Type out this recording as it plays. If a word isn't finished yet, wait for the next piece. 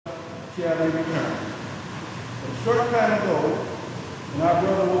shall they return. A short time ago, when our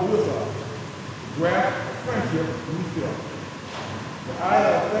brother was with us, the graft of friendship we felt. The eye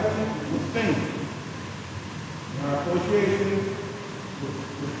of affection was stinging. And our association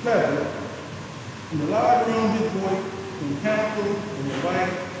was pleasant. In the large room, his voice in counsel and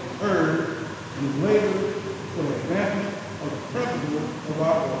advice was heard, and his labor for the advancement of the principles of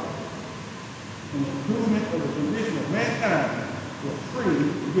our order. And the improvement of the condition of mankind was free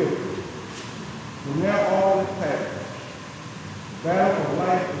to give. But now all is past. The battle for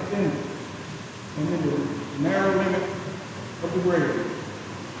life is ended, and in the narrow limit of the grave,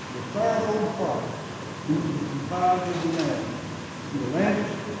 the sorrowful heart due to the mythology of the land, to the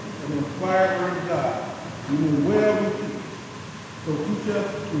language of the inspired word of God, we may well repeat. So teach us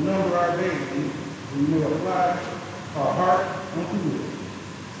to number our days, that we may apply our heart unto it.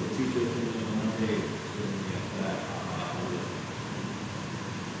 So teach us to number our days, that we may apply our heart unto it.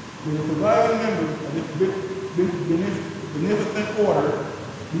 The surviving members of this beneficent order,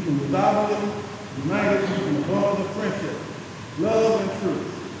 be resolutely united in the bonds of friendship, love, and truth.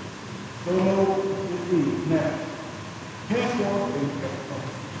 So know it be now, henceforth and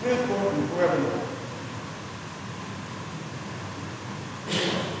forevermore.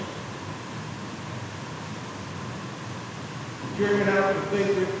 Carrying out the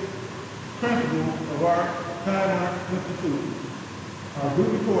sacred principles of our time-honored institution, our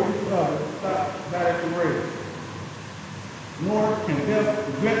duty toward each other stops not at the grave, nor can death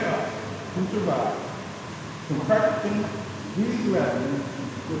prevent us from survive, from practicing these lessons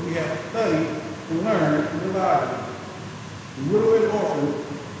that we have studied and learned in the lives. The widow and orphans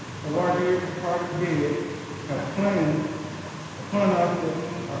of our dear departed dead have claimed upon us that we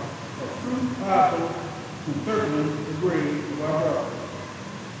are a true apostles and certainly the grave of our brothers.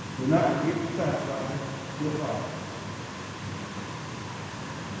 Do not forget to satisfy your heart.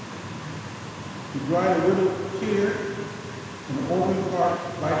 To dry the widow's tears and the orphan's heart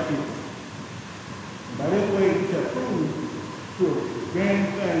like this. And by this way we shall prove to a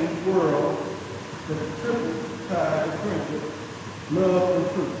gainsaying world that the triple ties of friendship, love, and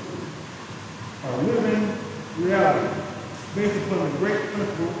truth are living reality based upon the great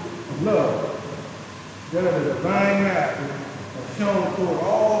principle of love that the divine master has shown toward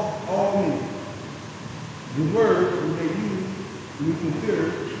all men. The words we may use when we consider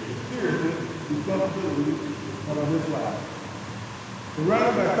the seriousness and responsibility of this life.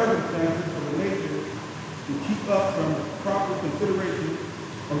 Surrounded by circumstances of the nature to keep us from the proper consideration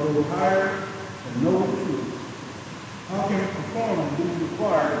of those higher and noble truths, how can we perform the duty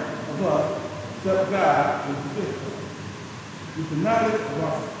required of us except God and assist us? With the knowledge of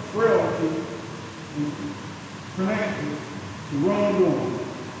our frailty and tenacity to wrongdoing,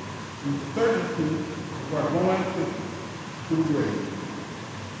 and the certainty of our going to the grave,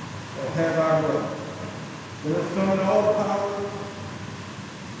 as have our brother. Let us summon all the power,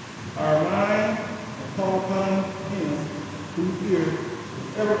 our mind, and call upon him whose ear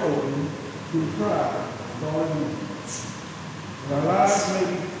is ever open to the cry of all his needs. That our lives may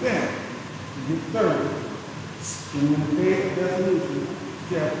be spent in his service, and when the day of dissolution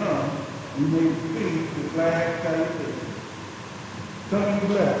shall come, we may receive the glad salutation. Come be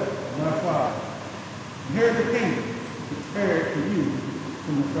blessed, my Father. Inherit the kingdom prepared for you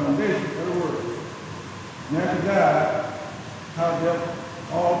from the foundation of the world. And after God, how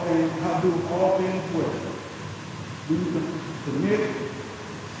do all things well? Do you submit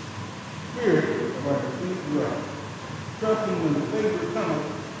spirit of our deceived love, trusting when the Savior comes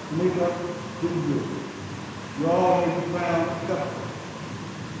to make us do good. You all may be found acceptable.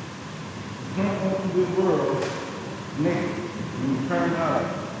 Come unto this world naked and return out.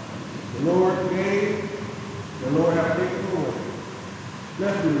 The Lord gave, the Lord hath taken away.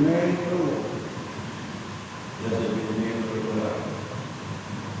 Blessed be the name of the Lord. Blessed be the name of the Lord.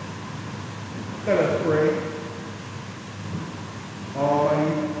 Let us pray.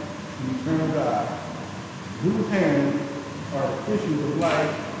 Almighty and eternal God, whose hands are the issues of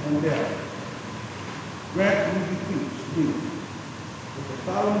life and death, grant we beseech thee, with the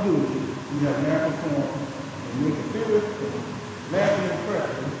solemn duty we have now performed, and make a serious and lasting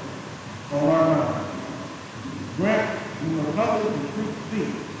impression on our minds. Grant we may humbly entreat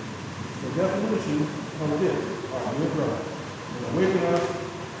thee, the definition of this, our dear brother, and awaken us,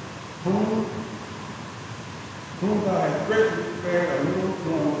 whom thou hast greatly spared a little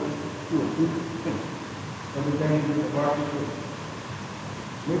longer to a good think of the dangers of our situation.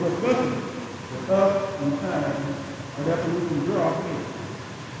 Make us listen with us in time, and that we can draw near.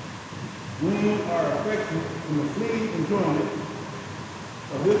 Wean our affection from the fleeting enjoyment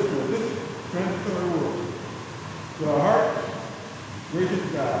of this transitory world. To our hearts, gracious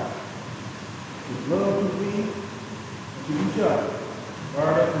God, with love to thee and to each other.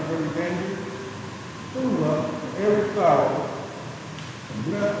 Guard us from every danger, soothe us from every sorrow, and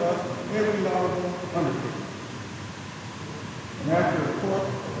bless us from every laudable undertaking. And after the course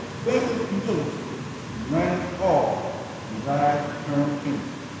of expensive utility, unite all in thy eternal kingdom.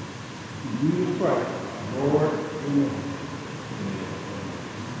 In Jesus Christ, our Lord, amen.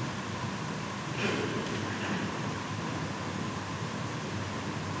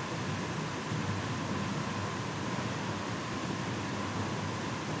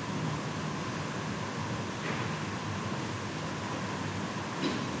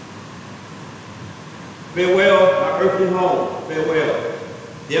 Farewell, my earthly home, farewell.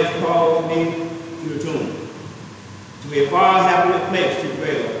 Death calls me to the tomb, to a far happier place to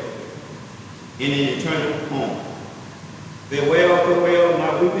dwell in an eternal home. Farewell, farewell,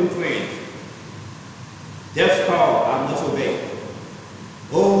 my weeping friends. Death's call I must obey.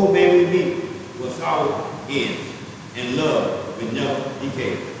 Oh, may we meet where sorrow ends and love will never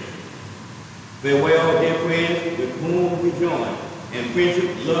decay. Farewell, dear friends, with whom we join in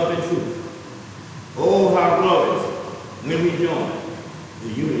friendship, love, and truth. Oh, how glorious when we join the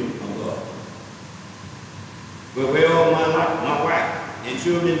union of love. Farewell, my wife and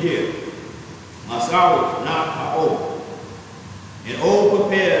children dear. My sorrows now are over, and oh,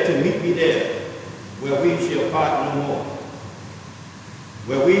 prepare to meet me there, where we shall part no more,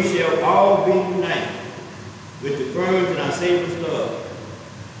 where we shall all be united with the ferns in our Savior's love,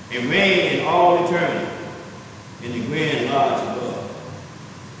 and reign in all eternity in the grand lodge of love.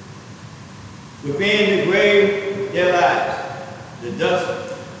 Within the grave there lies the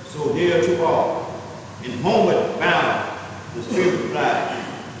dust so dear to all, and homeward bound the spirit flies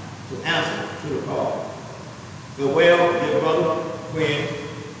to answer to the call. Farewell, dear brother, friend,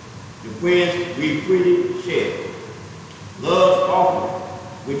 the friends we freely share. Love's offering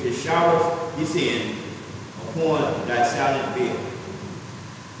which the showers descend upon thy silent bed.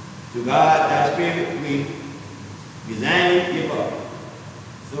 To God thy spirit we resignedly give up,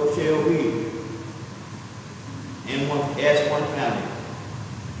 so shall we and as one family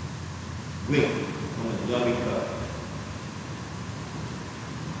drink from his loving cup.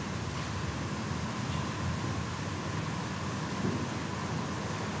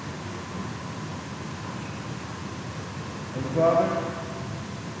 And Father,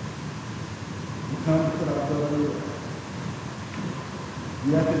 we come to put our brother in.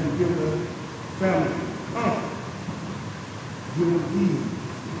 We ask that you give the family comfort, give them ease.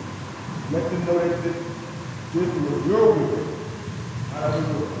 Let them know that this was your will out of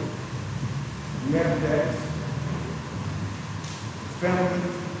the world. We ask that family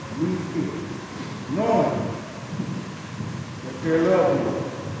leave here, knowing that their loved one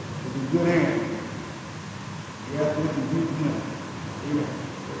is in good hands. We ask this in Jesus' name. Amen.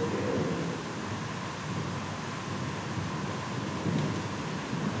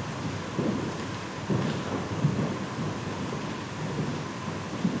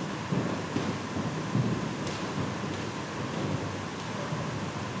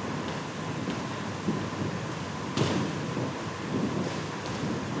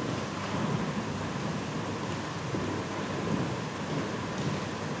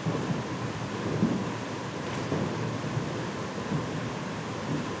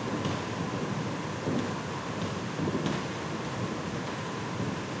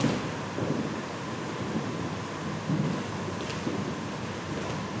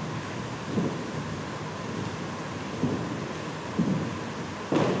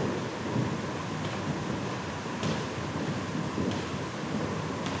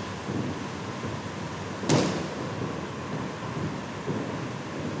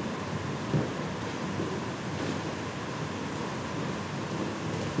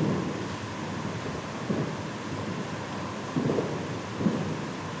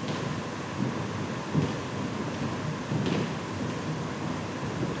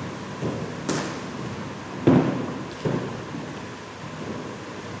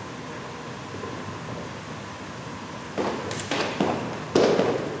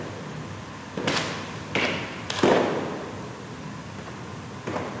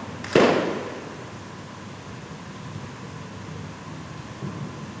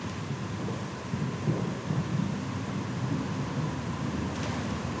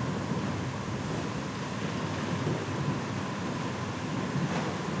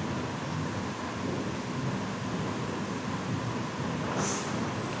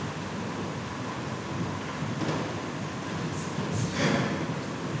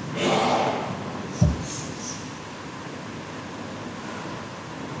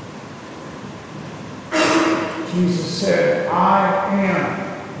 Jesus said, I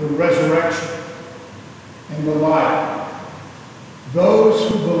am the resurrection and the life. Those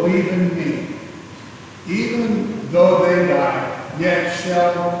who believe in me, even though they die, yet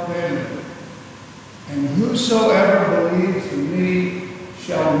shall they live. And whosoever believes in me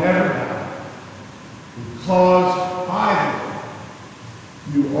shall never die. Because I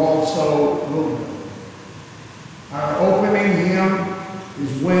live, you also will live. Our opening hymn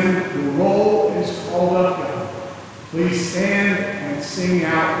is When the Roll is Called Up God. Please stand and sing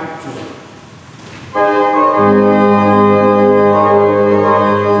out with joy.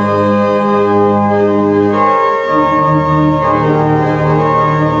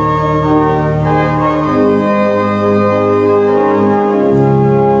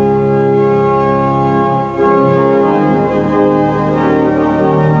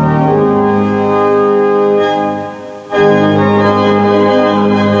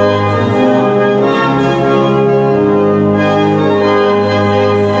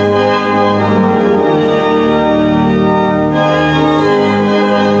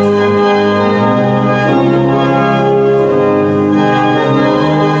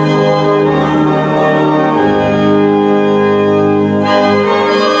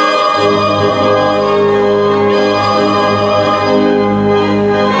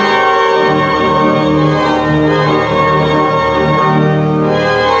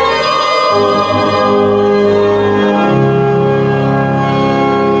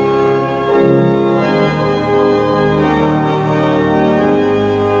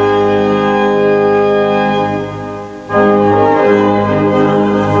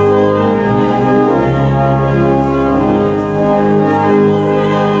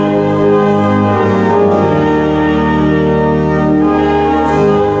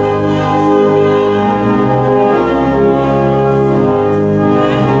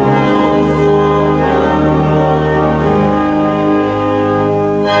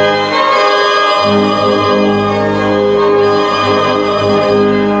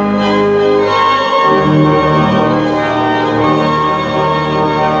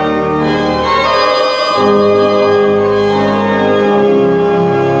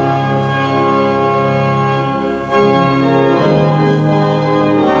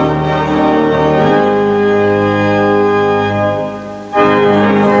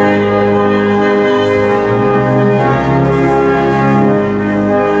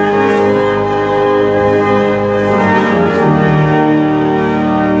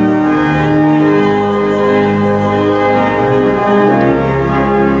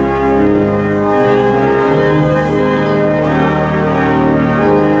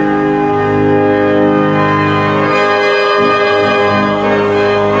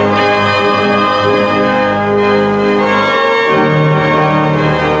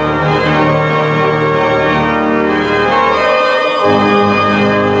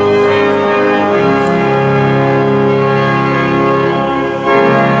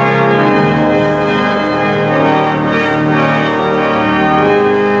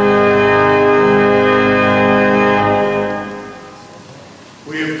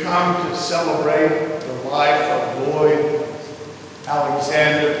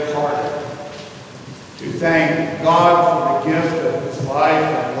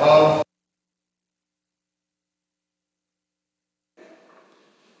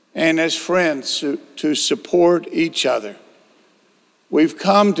 And as friends to support each other. We've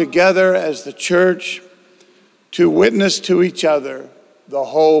come together as the church to witness to each other the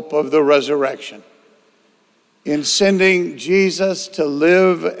hope of the resurrection. In sending Jesus to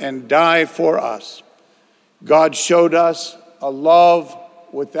live and die for us, God showed us a love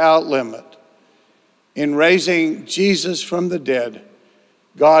without limit. In raising Jesus from the dead,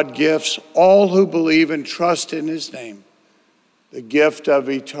 God gifts all who believe and trust in his name the gift of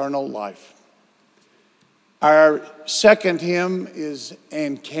eternal life. Our second hymn is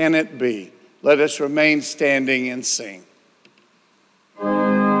And Can It Be? Let us remain standing and sing.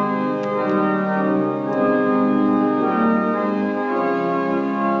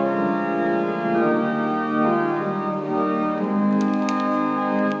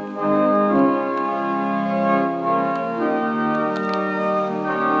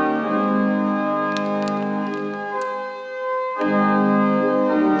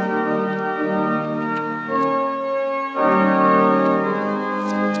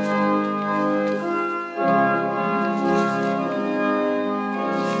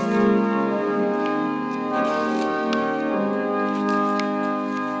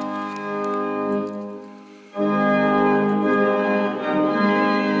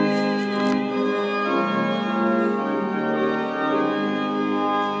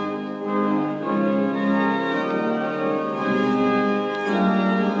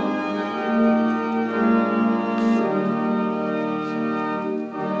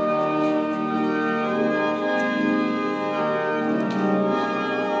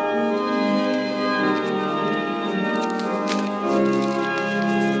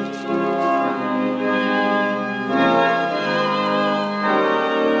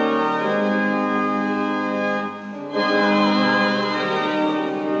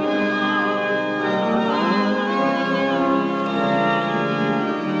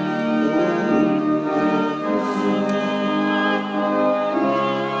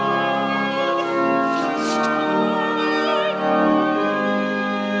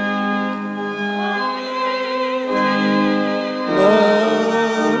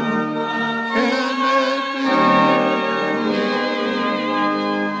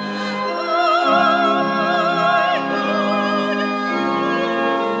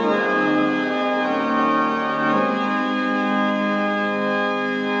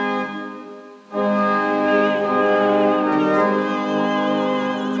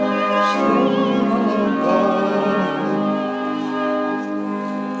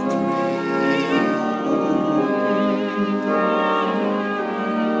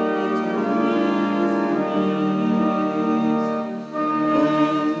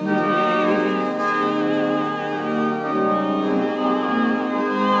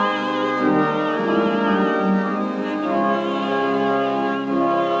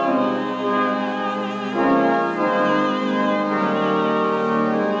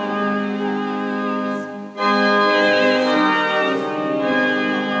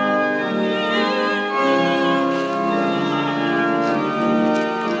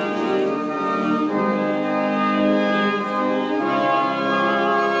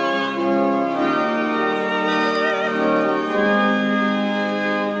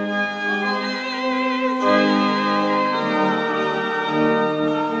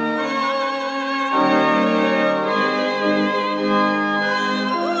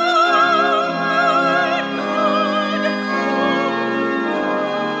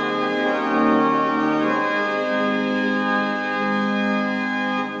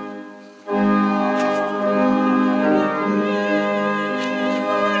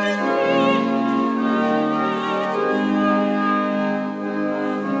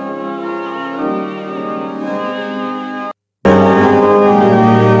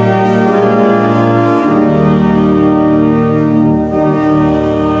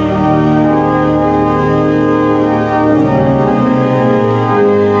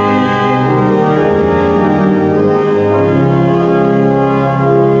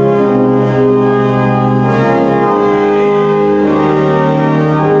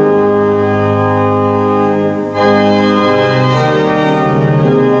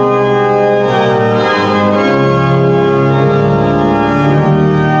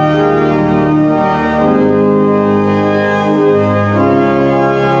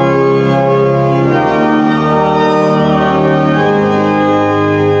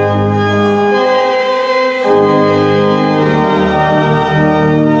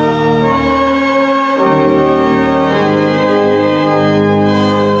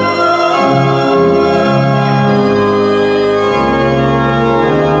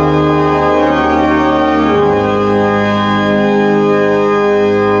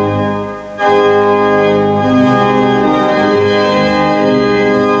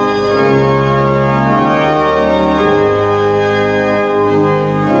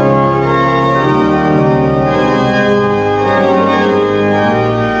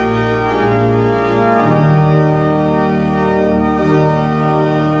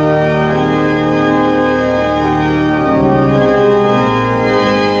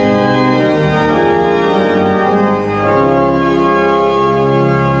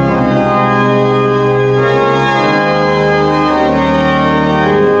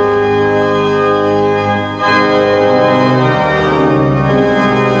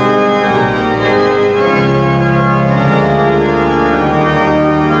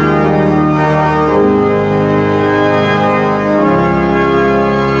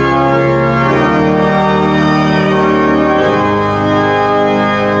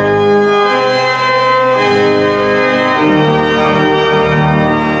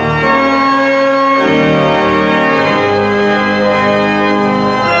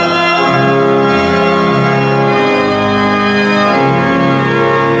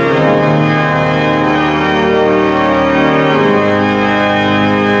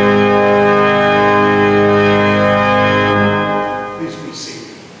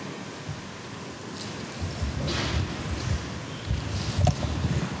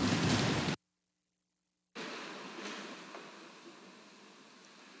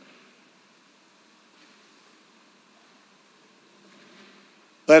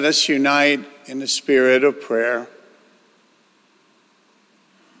 Let us unite in the spirit of prayer.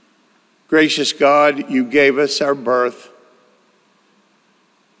 Gracious God, you gave us our birth.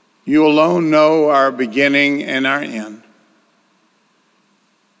 You alone know our beginning and our end.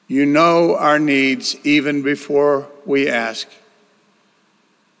 You know our needs even before we ask.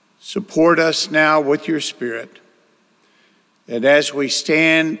 Support us now with your Spirit, that as we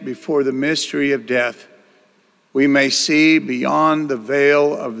stand before the mystery of death, we may see beyond the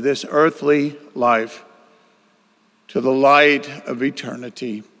veil of this earthly life to the light of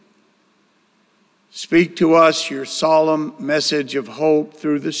eternity. Speak to us your solemn message of hope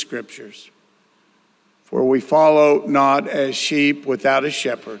through the Scriptures, for we follow not as sheep without a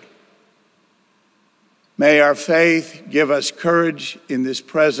shepherd. May our faith give us courage in this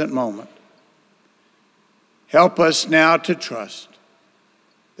present moment. Help us now to trust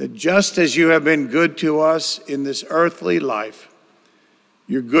that just as you have been good to us in this earthly life,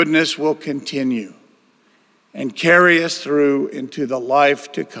 your goodness will continue and carry us through into the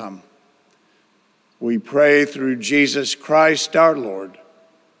life to come. We pray through Jesus Christ our Lord,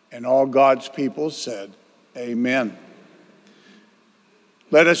 and all God's people said, Amen.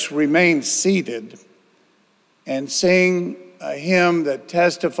 Let us remain seated and sing a hymn that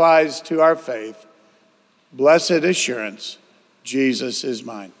testifies to our faith, Blessed Assurance, Jesus is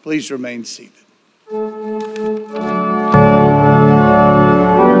mine. Please remain seated.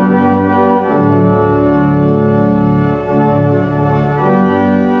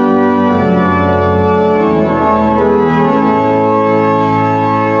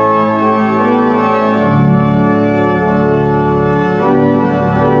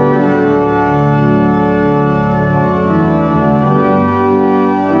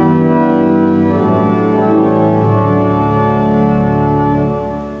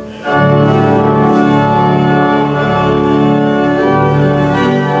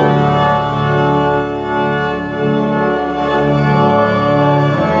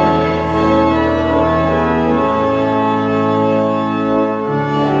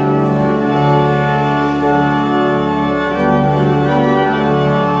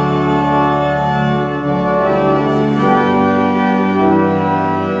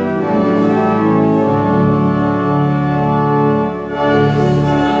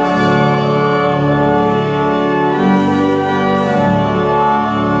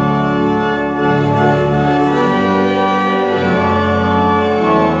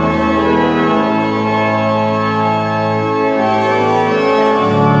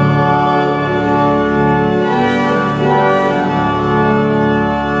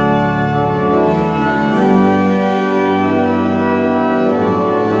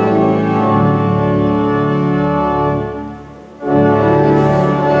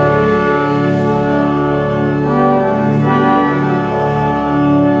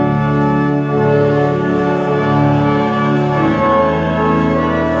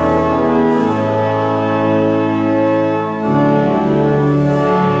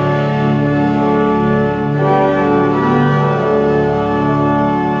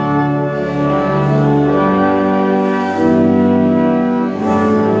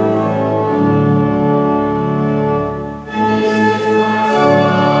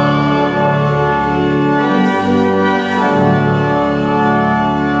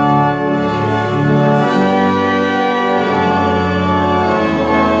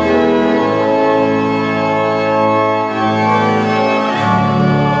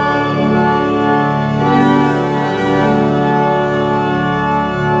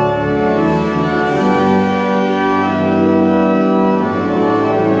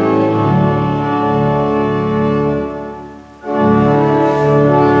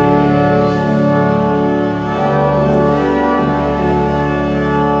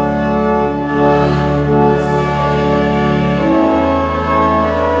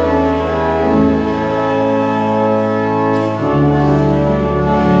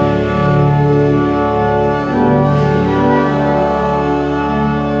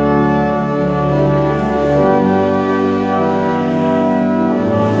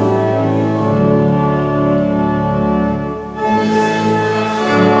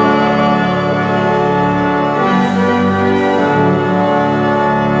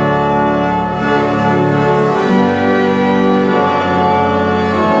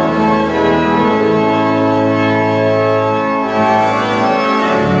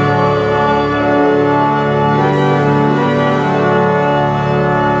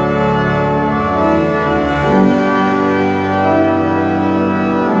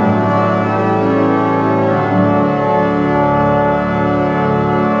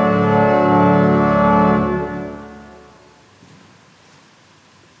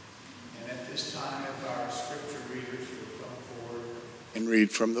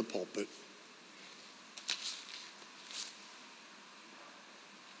 read from the pulpit.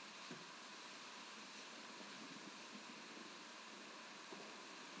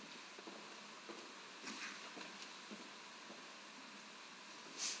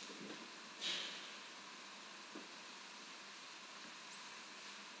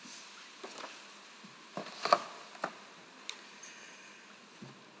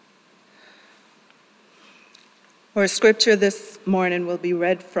 Our scripture this morning will be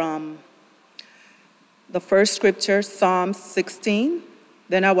read from the first scripture, Psalm 16.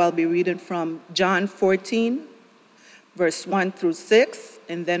 Then I will be reading from John 14, verse 1 through 6,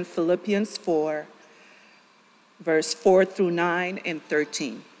 and then Philippians 4, verse 4 through 9 and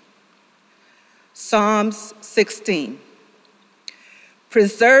 13. Psalms 16.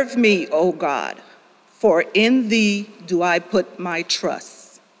 Preserve me, O God, for in thee do I put my trust.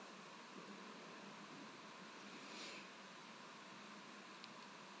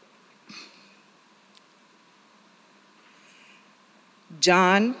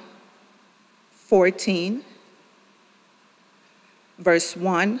 John 14, verse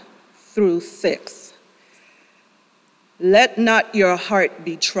 1 through 6. Let not your heart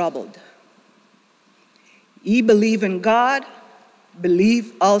be troubled. Ye believe in God,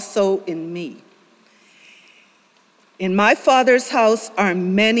 believe also in me. In my Father's house are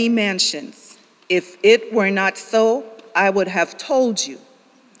many mansions. If it were not so, I would have told you.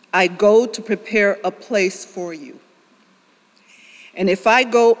 I go to prepare a place for you. And if I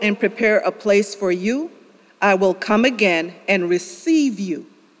go and prepare a place for you, I will come again and receive you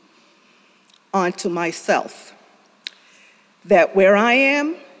unto myself, that where I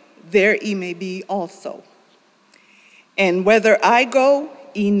am, there ye may be also. And whither I go,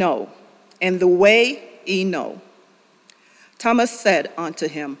 ye know, and the way ye know. Thomas said unto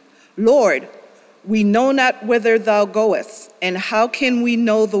him, Lord, we know not whither thou goest, and how can we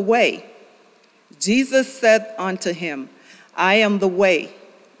know the way? Jesus said unto him, I am the way,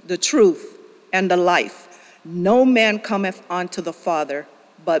 the truth, and the life. No man cometh unto the Father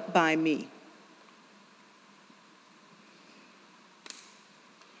but by me.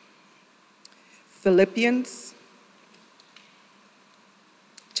 Philippians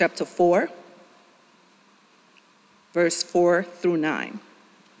chapter 4, verse 4 through 9.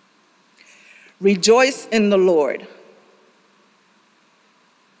 Rejoice in the Lord.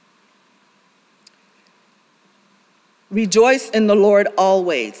 Rejoice in the Lord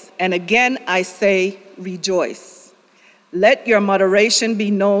always. And again I say, rejoice. Let your moderation be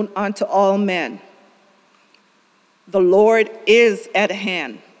known unto all men. The Lord is at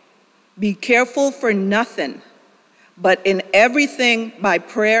hand. Be careful for nothing, but in everything by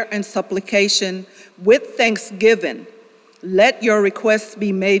prayer and supplication with thanksgiving, let your requests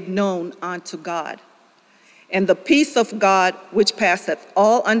be made known unto God. And the peace of God, which passeth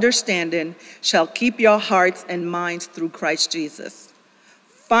all understanding, shall keep your hearts and minds through Christ Jesus.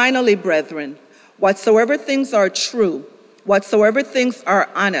 Finally, brethren, whatsoever things are true, whatsoever things are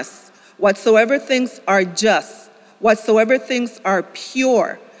honest, whatsoever things are just, whatsoever things are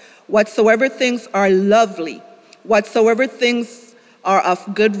pure, whatsoever things are lovely, whatsoever things are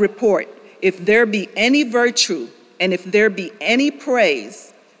of good report, if there be any virtue, and if there be any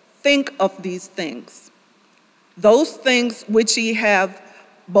praise, think of these things. Those things which ye have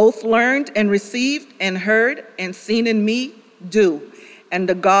both learned and received and heard and seen in me, do, and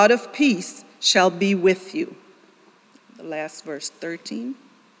the God of peace shall be with you. The last verse, 13.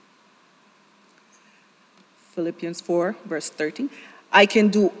 Philippians 4, verse 13. I can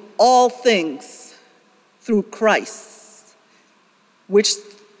do all things through Christ, which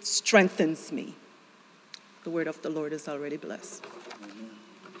strengthens me. The word of the Lord is already blessed.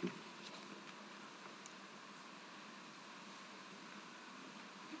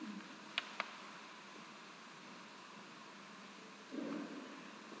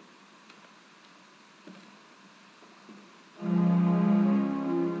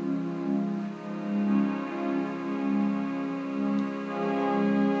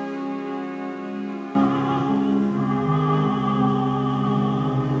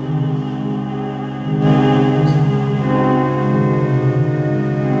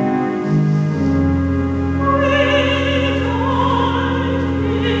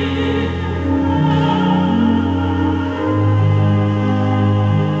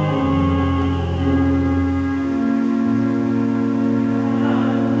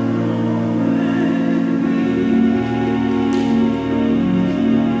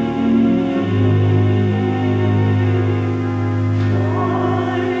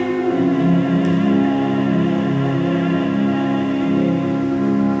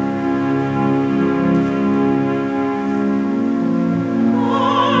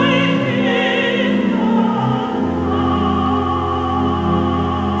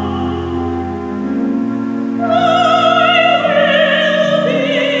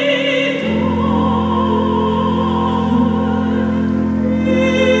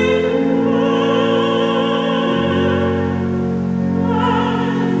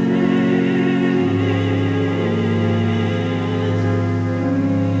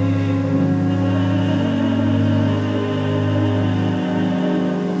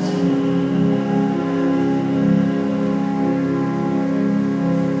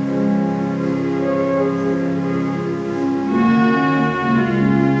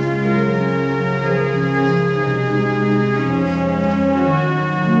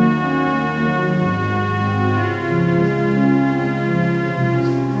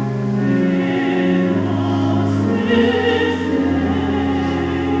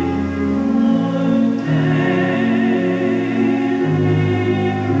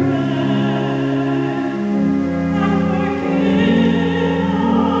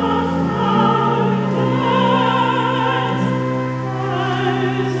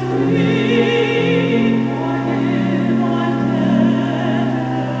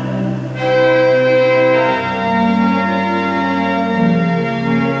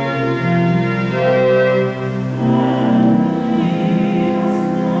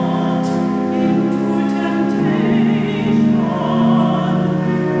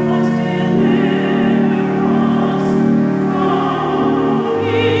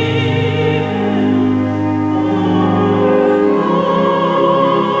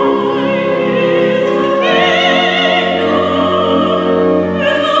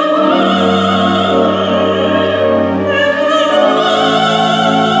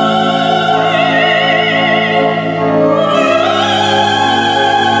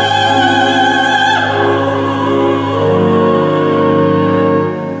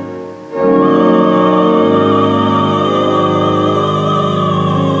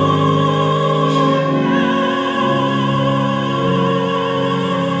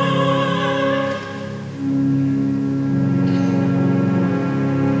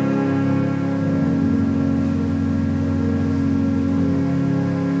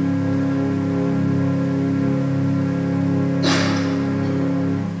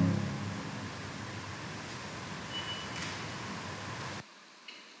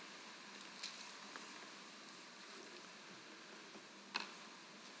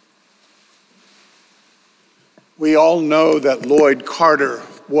 We all know that Lloyd Carter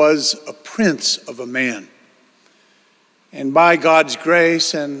was a prince of a man. And by God's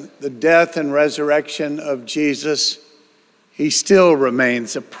grace and the death and resurrection of Jesus, he still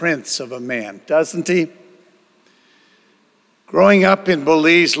remains a prince of a man, doesn't he? Growing up in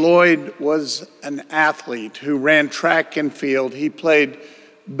Belize, Lloyd was an athlete who ran track and field. He played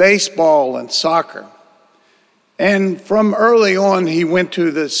baseball and soccer. And from early on, he went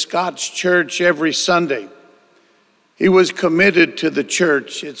to the Scots church every Sunday. He was committed to the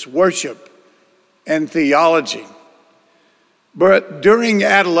church, its worship and theology. But during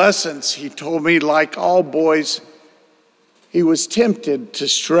adolescence, he told me, like all boys, he was tempted to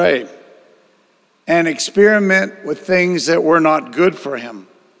stray and experiment with things that were not good for him.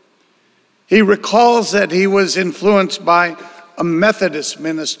 He recalls that he was influenced by a Methodist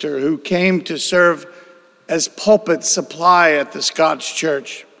minister who came to serve as pulpit supply at the Scots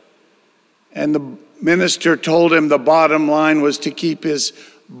church. And the minister told him the bottom line was to keep his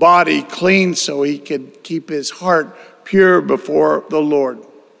body clean so he could keep his heart pure before the Lord.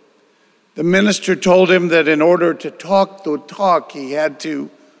 The minister told him that in order to talk the talk, he had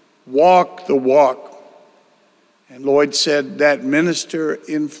to walk the walk. And Lloyd said that minister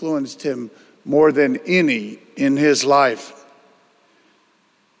influenced him more than any in his life.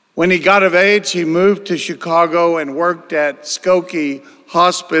 When he got of age, he moved to Chicago and worked at Skokie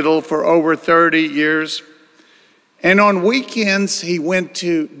Hospital for over 30 years. And on weekends, he went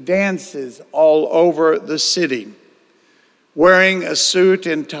to dances all over the city. Wearing a suit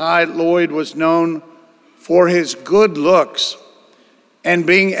and tie, Lloyd was known for his good looks and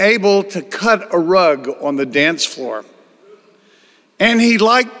being able to cut a rug on the dance floor. And he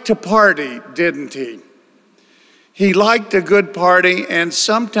liked to party, didn't he? He liked a good party, and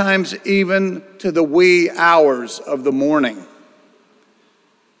sometimes even to the wee hours of the morning.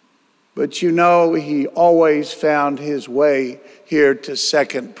 But you know, he always found his way here to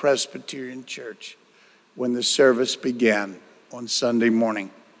Second Presbyterian Church when the service began on Sunday morning.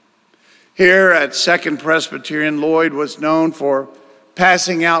 Here at Second Presbyterian, Lloyd was known for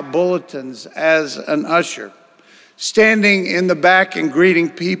passing out bulletins as an usher, standing in the back and greeting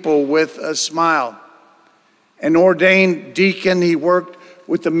people with a smile. An ordained deacon, he worked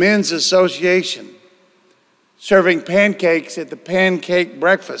with the Men's Association, serving pancakes at the pancake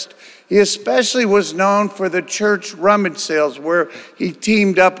breakfast. He especially was known for the church rummage sales, where he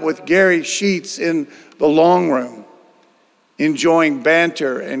teamed up with Gary Sheets in the long room, enjoying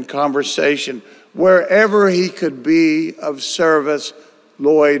banter and conversation. Wherever he could be of service,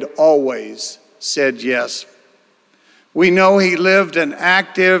 Lloyd always said yes. We know he lived an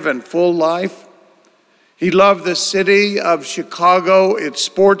active and full life. He loved the city of Chicago, its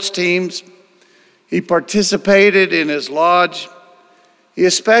sports teams. He participated in his lodge. He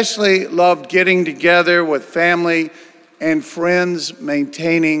especially loved getting together with family and friends,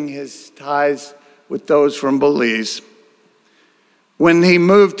 maintaining his ties with those from Belize. When he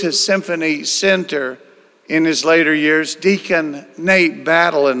moved to Symphony Center in his later years, Deacon Nate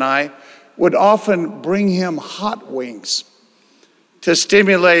Battle and I would often bring him hot wings to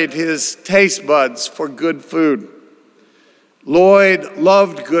stimulate his taste buds for good food. Lloyd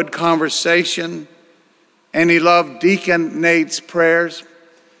loved good conversation, and he loved Deacon Nate's prayers,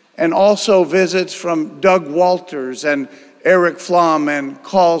 and also visits from Doug Walters and Eric Flom and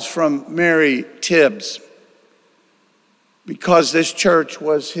calls from Mary Tibbs, because this church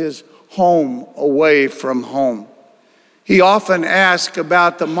was his home away from home. He often asked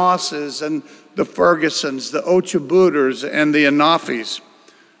about the Mosses and the Fergusons, the Ochabooters, and the Anafis,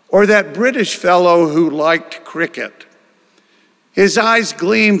 or that British fellow who liked cricket. His eyes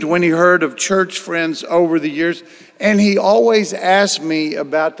gleamed when he heard of church friends over the years, and he always asked me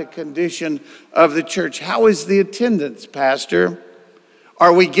about the condition of the church. How is the attendance, Pastor?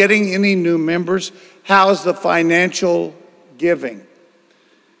 Are we getting any new members? How's the financial giving?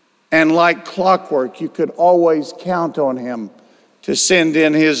 And like clockwork, you could always count on him to send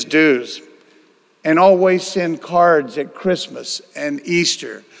in his dues, and always send cards at Christmas and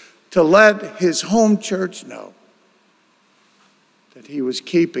Easter to let his home church know that he was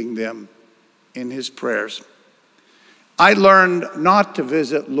keeping them in his prayers. I learned not to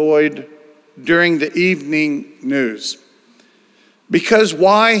visit Lloyd during the evening news, because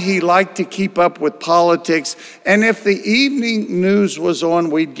why? He liked to keep up with politics, and if the evening news was on,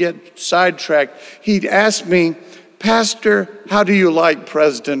 we'd get sidetracked. He'd ask me, Pastor, how do you like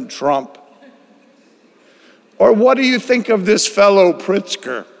President Trump? Or what do you think of this fellow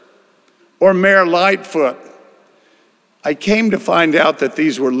Pritzker? Or Mayor Lightfoot? I came to find out that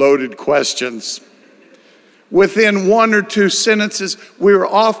these were loaded questions. Within one or two sentences, we were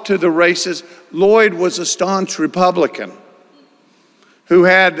off to the races. Lloyd was a staunch Republican who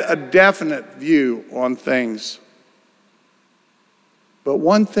had a definite view on things. But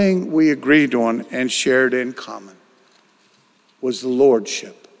one thing we agreed on and shared in common was the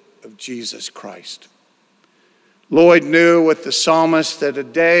lordship of Jesus Christ. Lloyd knew with the psalmist that a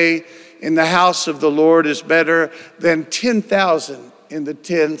day in the house of the Lord is better than 10,000 in the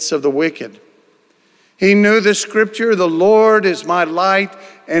tents of the wicked. He knew the scripture, the Lord is my light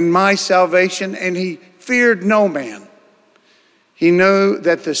and my salvation, and he feared no man. He knew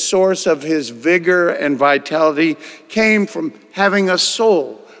that the source of his vigor and vitality came from having a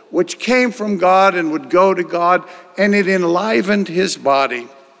soul which came from God and would go to God, and it enlivened his body.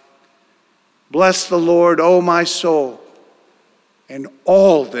 Bless the Lord, O my soul, and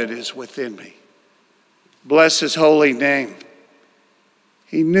all that is within me. Bless his holy name.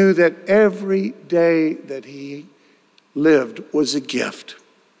 He knew that every day that he lived was a gift.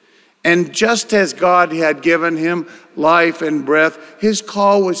 And just as God had given him life and breath, his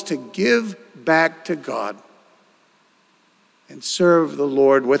call was to give back to God and serve the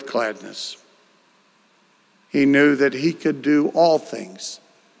Lord with gladness. He knew that he could do all things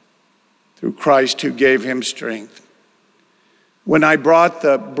through Christ who gave him strength. When I brought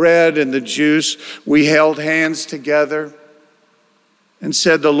the bread and the juice, we held hands together and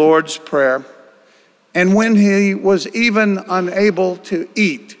said the Lord's Prayer. And when he was even unable to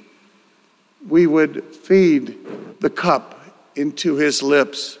eat, we would feed the cup into his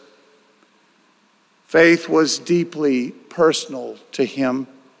lips. Faith was deeply personal to him.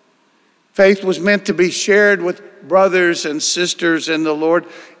 Faith was meant to be shared with brothers and sisters in the Lord.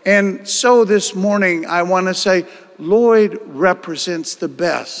 And so this morning, I want to say, Lloyd represents the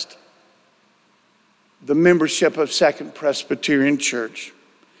best, the membership of Second Presbyterian Church.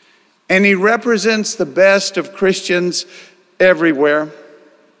 And he represents the best of Christians everywhere.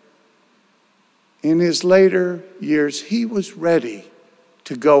 In his later years, he was ready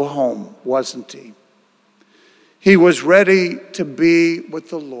to go home, wasn't he? He was ready to be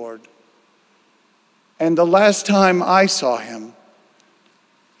with the Lord. And the last time I saw him,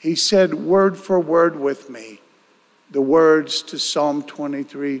 he said word for word with me the words to Psalm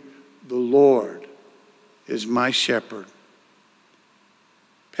 23, "The Lord is my shepherd."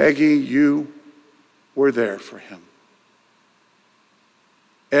 Peggy, you were there for him.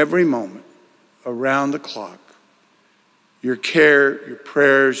 Every moment, around the clock. Your care, your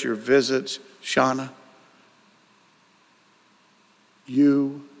prayers, your visits. Shauna,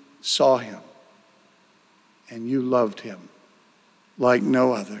 you saw him and you loved him like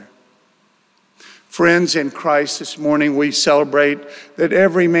no other. Friends in Christ, this morning we celebrate that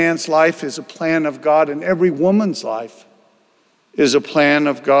every man's life is a plan of God and every woman's life is a plan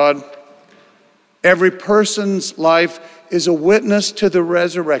of God. Every person's life is a witness to the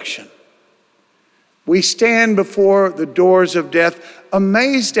resurrection. We stand before the doors of death,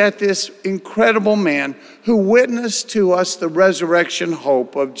 amazed at this incredible man who witnessed to us the resurrection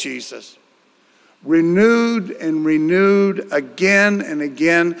hope of Jesus. Renewed and renewed again and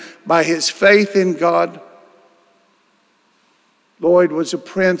again by his faith in God. Lloyd was a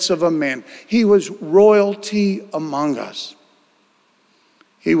prince of a man. He was royalty among us.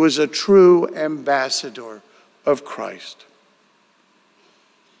 He was a true ambassador of Christ.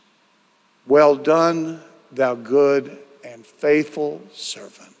 Well done, thou good and faithful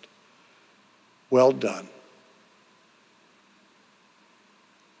servant. Well done.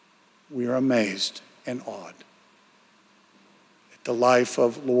 We are amazed and awed at the life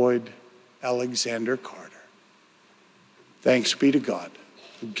of Lloyd Alexander Carter. Thanks be to God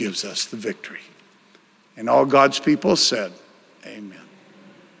who gives us the victory. And all God's people said, amen.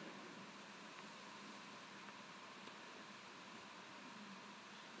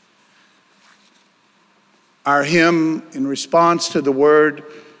 Our hymn in response to the word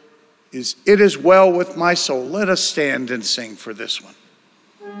is, "It is well with my soul." Let us stand and sing for this one.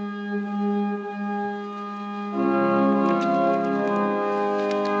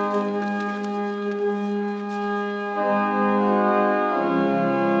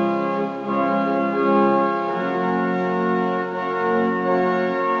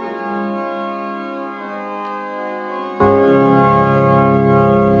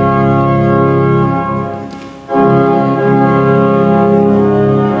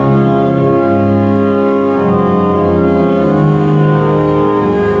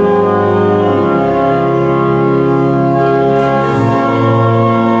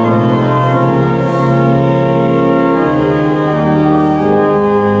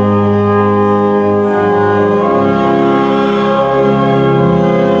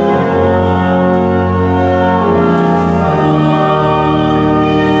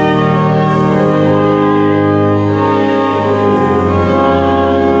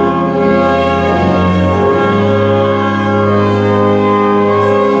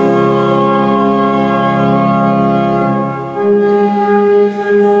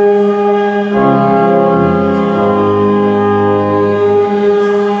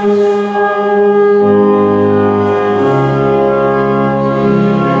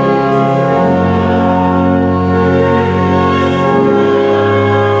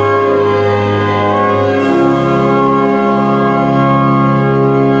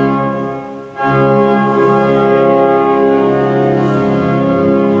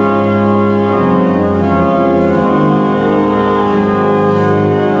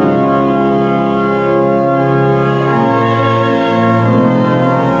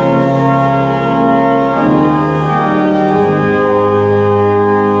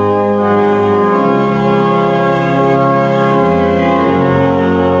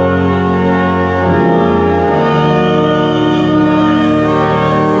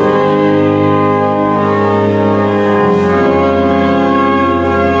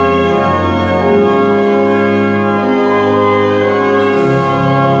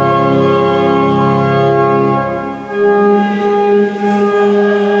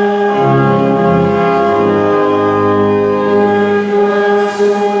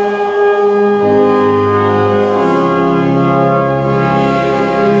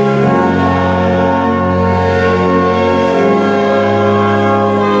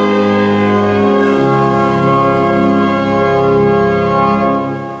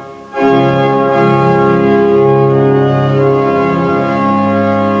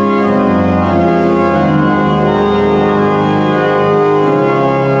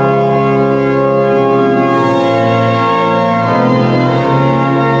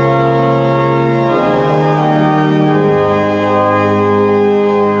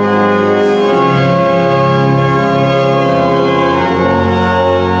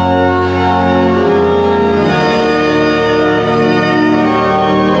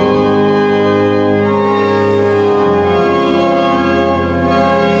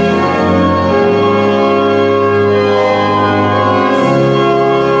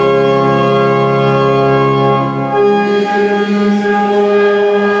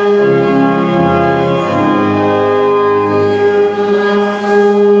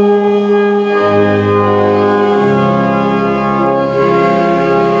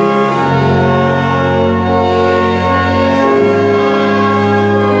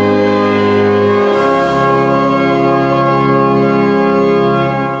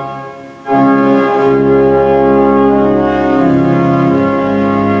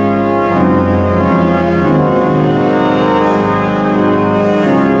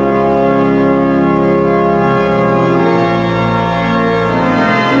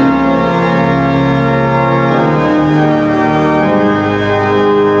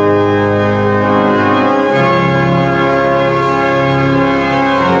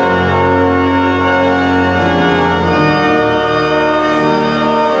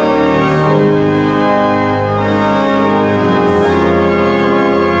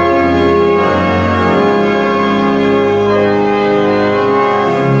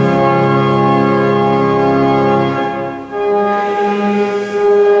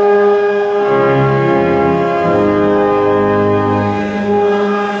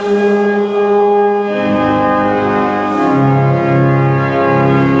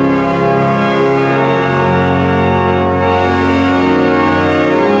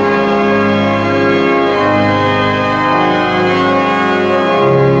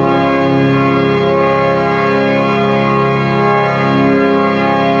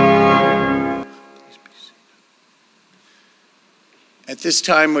 this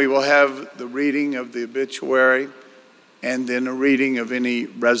time we will have the reading of the obituary and then a reading of any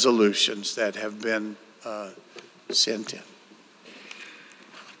resolutions that have been sent in.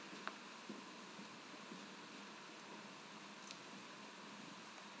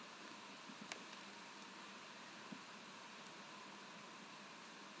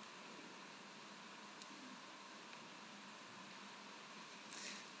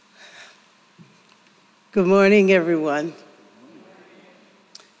 Good morning, everyone.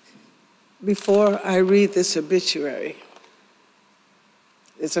 Before I read this obituary,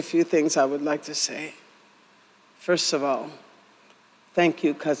 there's a few things I would like to say. First of all, thank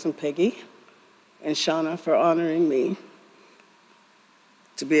you, Cousin Peggy and Shauna, for honoring me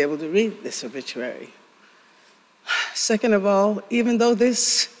to be able to read this obituary. Second of all, even though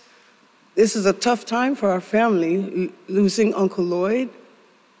this is a tough time for our family, losing Uncle Lloyd,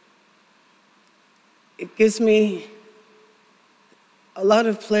 it gives me a lot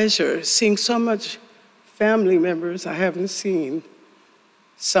of pleasure seeing so much family members I haven't seen,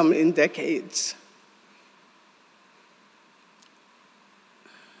 some in decades.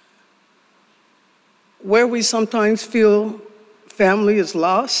 Where we sometimes feel family is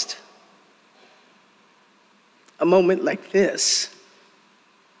lost, a moment like this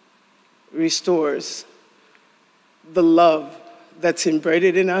restores the love that's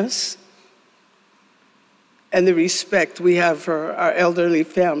embedded in us and the respect we have for our elderly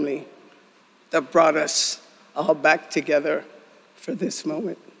family that brought us all back together for this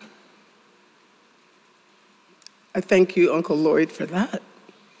moment. I thank you, Uncle Lloyd, for that.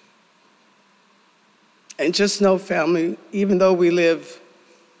 And just know, family, even though we live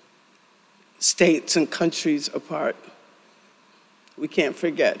states and countries apart, we can't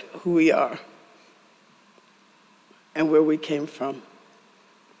forget who we are and where we came from.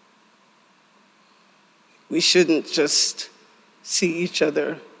 We shouldn't just see each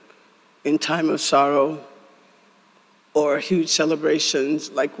other in time of sorrow or huge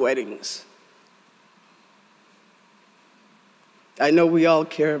celebrations like weddings. I know we all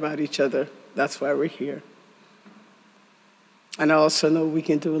care about each other. That's why we're here. And I also know we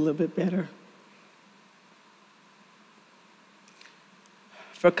can do a little bit better.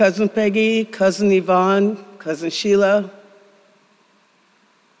 For Cousin Peggy, Cousin Yvonne, Cousin Sheila,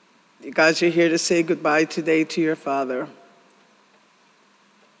 you guys are here to say goodbye today to your father.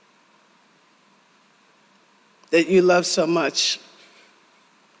 That you love so much,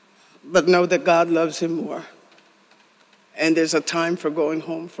 but know that God loves him more. And there's a time for going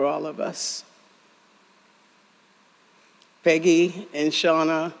home for all of us. Peggy and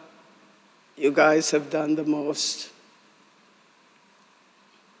Shauna, you guys have done the most.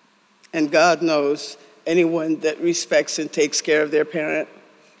 And God knows anyone that respects and takes care of their parent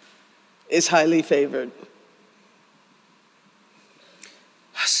is highly favored.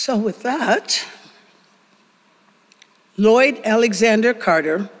 So with that, Lloyd Alexander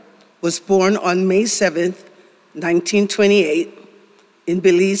Carter was born on May 7th, 1928 in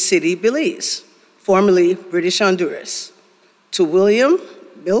Belize City, Belize, formerly British Honduras, to William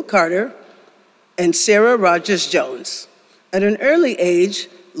Bill Carter and Sarah Rogers Jones. At an early age,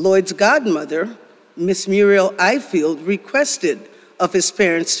 Lloyd's godmother, Miss Muriel Ifield, requested of his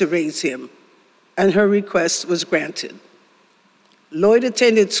parents to raise him, and her request was granted. Lloyd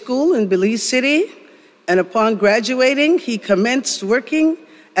attended school in Belize City, and upon graduating, he commenced working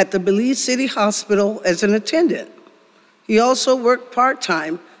at the Belize City Hospital as an attendant. He also worked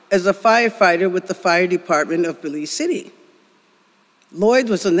part-time as a firefighter with the fire department of Belize City. Lloyd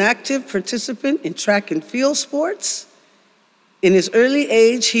was an active participant in track and field sports. In his early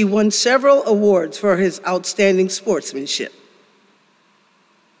age, he won several awards for his outstanding sportsmanship.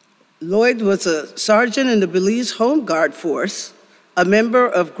 Lloyd was a sergeant in the Belize Home Guard Force, a member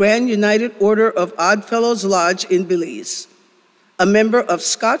of Grand United Order of Oddfellows Lodge in Belize, a member of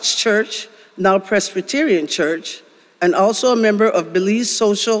Scotch Church, now Presbyterian Church, and also a member of Belize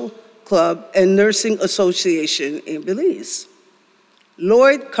Social Club and Nursing Association in Belize.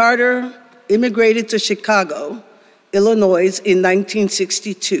 Lloyd Carter immigrated to Chicago, Illinois in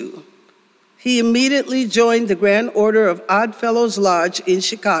 1962. He immediately joined the Grand Order of Oddfellows Lodge in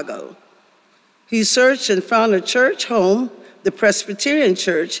Chicago. He searched and found a church home, the Presbyterian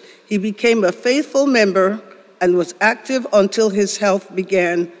Church. He became a faithful member and was active until his health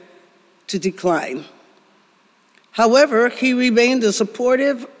began to decline. However, he remained a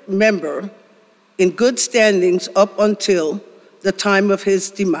supportive member in good standings up until the time of his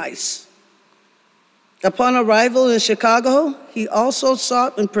demise. Upon arrival in Chicago, he also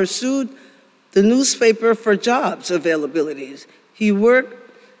sought and pursued the newspaper for jobs availabilities. He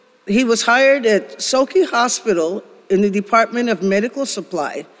was hired at Soke Hospital in the Department of Medical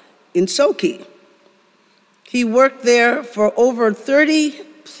Supply in Soki. He worked there for over 30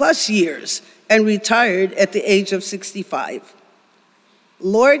 plus years and retired at the age of 65.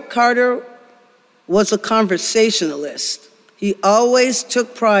 Lloyd Carter was a conversationalist. He always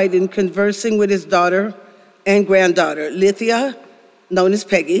took pride in conversing with his daughter and granddaughter, Lithia, known as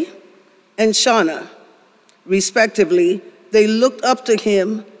Peggy, and Shauna. Respectively, they looked up to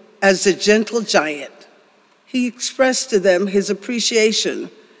him as the gentle giant. He expressed to them his appreciation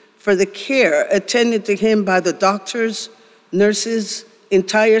for the care attended to him by the doctors, nurses,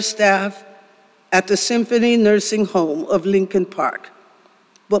 entire staff at the Symphony Nursing Home of Lincoln Park.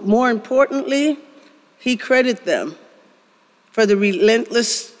 But more importantly, he credited them for the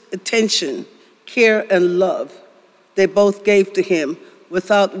relentless attention, care, and love they both gave to him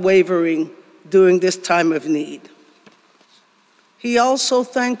without wavering during this time of need. He also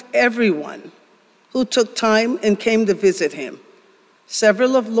thanked everyone who took time and came to visit him.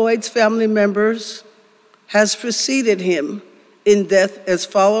 Several of Lloyd's family members has preceded him in death as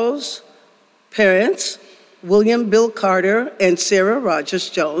follows: parents, William Bill Carter and Sarah Rogers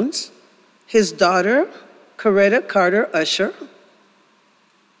Jones, his daughter, Coretta Carter Usher,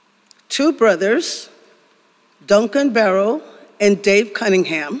 two brothers, Duncan Barrow and Dave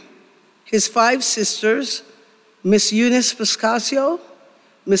Cunningham, his five sisters, Miss Eunice Pascasio,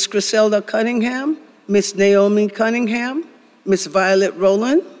 Miss Griselda Cunningham, Miss Naomi Cunningham, Miss Violet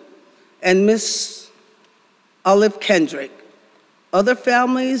Rowland, and Miss Olive Kendrick. Other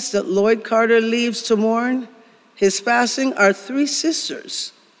families that Lloyd Carter leaves to mourn his passing are three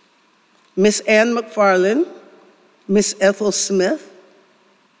sisters, Miss Ann McFarland, Miss Ethel Smith,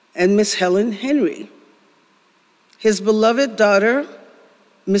 and Miss Helen Henry. His beloved daughter,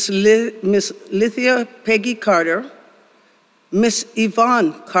 Miss Lithia Peggy Carter, Miss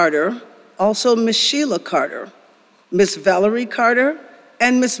Yvonne Carter, also Miss Sheila Carter, Miss Valerie Carter,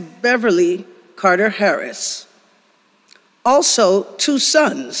 and Miss Beverly Carter Harris. Also, two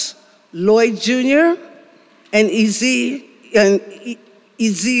sons, Lloyd Jr. and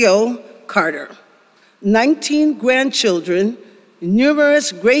Ezio Carter. 19 grandchildren,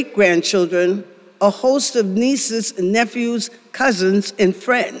 numerous great-grandchildren, a host of nieces, nephews, cousins, and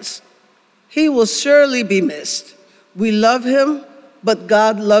friends. He will surely be missed. We love him, but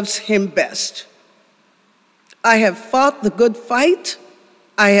God loves him best. I have fought the good fight.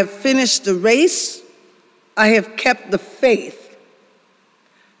 I have finished the race. I have kept the faith.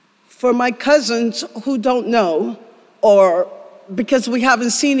 For my cousins who don't know, or because we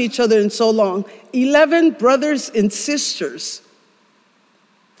haven't seen each other in so long, 11 brothers and sisters.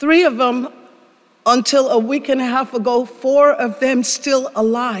 3 of them, until a week and a half ago, 4 of them still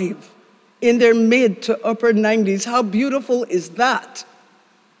alive in their mid to upper 90s. How beautiful is that?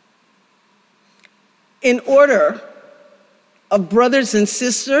 In order of brothers and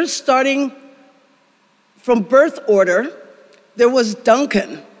sisters, starting from birth order, there was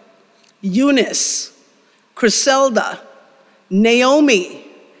Duncan, Eunice, Griselda, Naomi,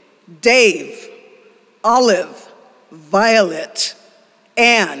 Dave, Olive, Violet,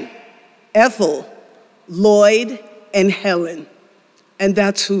 Ann, Ethel, Lloyd, and Helen. And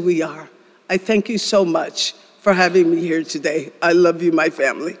that's who we are. I thank you so much for having me here today. I love you, my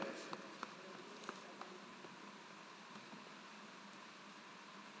family.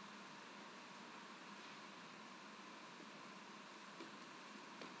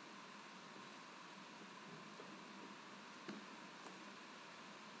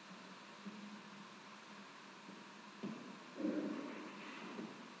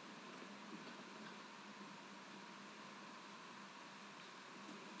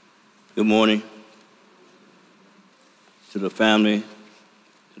 Good morning to the family,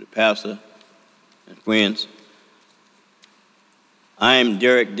 to the pastor, and friends. I am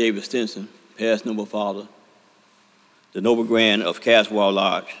Derek David Stinson, past noble father, the noble grand of Caswell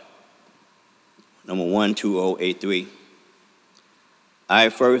Lodge, number 12083. I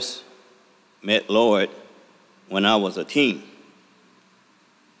first met Lloyd when I was a teen,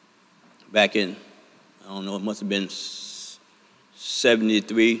 back in, I don't know, it must have been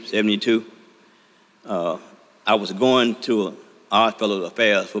 73, 72. I was going to Oddfellows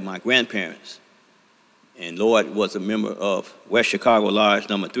Affairs with my grandparents, and Lloyd was a member of West Chicago Lodge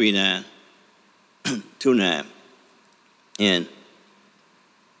number 3929. And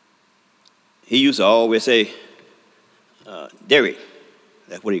he used to always say, Derek,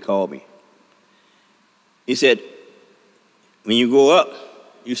 that's what he called me. He said, when you grow up,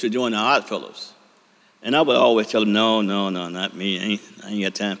 you should join the Oddfellows. And I would always tell him, no, not me. I ain't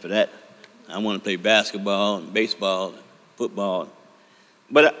got time for that. I want to play basketball and baseball and football.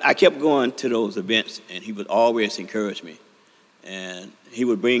 But I kept going to those events, and he would always encourage me. And he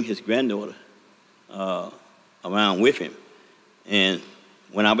would bring his granddaughter around with him. And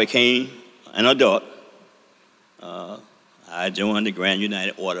when I became an adult, I joined the Grand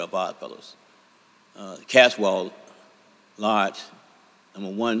United Order of Oddfellows. Caswell Lodge,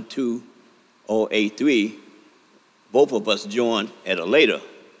 number 12083, both of us joined at a later,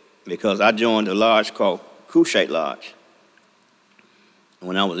 because I joined a lodge called Cruciate Lodge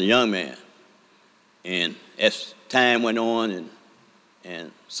when I was a young man. And as time went on,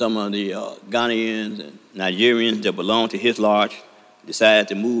 and some of the Ghanaians and Nigerians that belonged to his lodge decided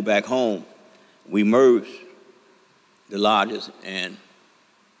to move back home, we merged the lodges and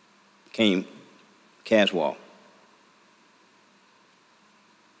became Caswell.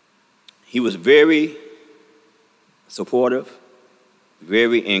 He was very supportive,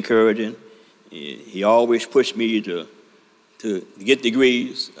 very encouraging. He always pushed me to get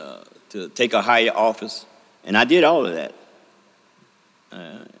degrees, to take a higher office, and I did all of that.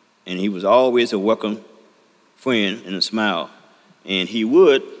 And he was always a welcome friend and a smile. And he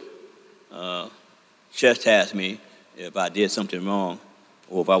would chastise me if I did something wrong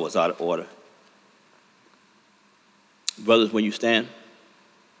or if I was out of order. Brothers, will you stand?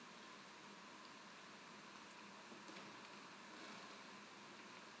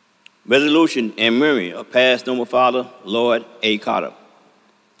 Resolution in memory of past noble father Lloyd A. Carter.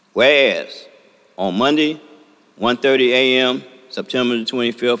 Whereas on Monday, 1:30 a.m., September the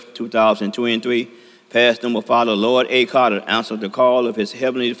 25th, 2023, past noble father Lloyd A. Carter answered the call of his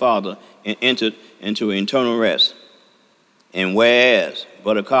heavenly Father and entered into eternal rest. And whereas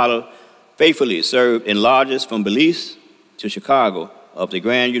Brother Carter faithfully served in lodges from Belize to Chicago of the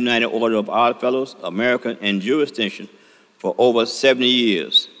Grand United Order of Oddfellows, America and jurisdiction for over 70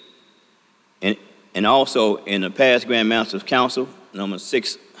 years, and also in the past Grand Master's Council, number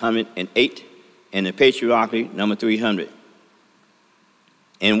 608, and the Patriarchy, number 300.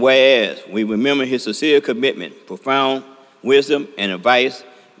 And whereas we remember his sincere commitment, profound wisdom, and advice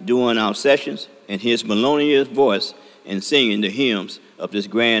during our sessions, and his melodious voice in singing the hymns of this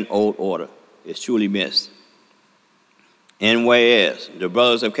grand old order is truly missed. And whereas the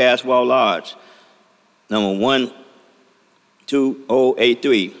Brothers of Caswell Lodge, number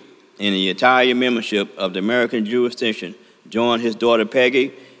 12083, and the entire membership of the American jurisdiction joined his daughter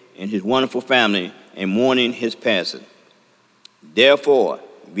Peggy and his wonderful family in mourning his passing. Therefore,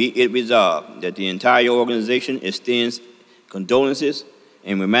 be it resolved that the entire organization extends condolences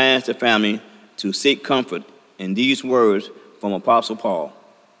and reminds the family to seek comfort in these words from Apostle Paul.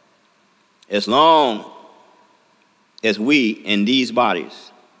 As long as we in these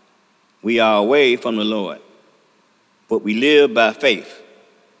bodies, we are away from the Lord, but we live by faith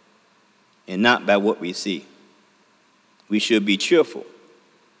and not by what we see. We should be cheerful,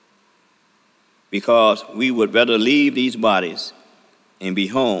 because we would rather leave these bodies and be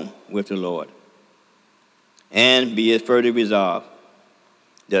home with the Lord. And be it further resolved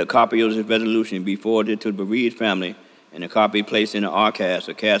that a copy of this resolution be forwarded to the bereaved family and a copy placed in the archives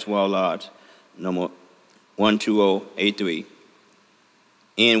of Caswell Lodge, number 12083,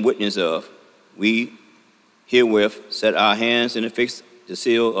 in witness of, we herewith set our hands and affix the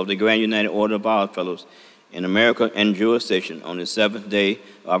seal of the Grand United Order of Oddfellows in America and jurisdiction on the 7th day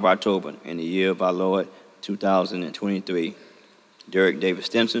of October in the year of our Lord 2023. Derek David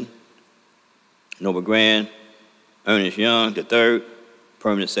Stimson, Noble Grand, Ernest Young III,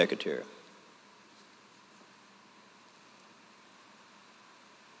 Permanent Secretary.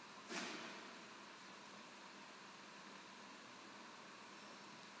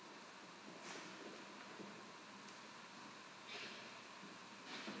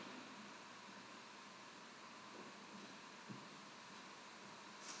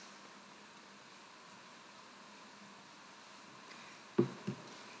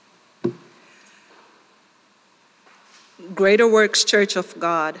 Greater Works Church of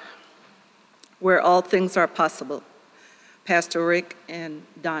God, where all things are possible. Pastor Rick and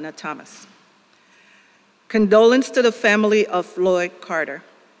Donna Thomas. Condolence to the family of Lloyd Carter.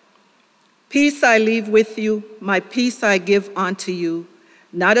 Peace I leave with you, my peace I give unto you.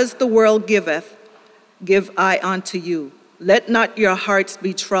 Not as the world giveth, give I unto you. Let not your hearts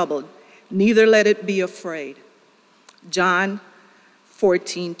be troubled, neither let it be afraid. John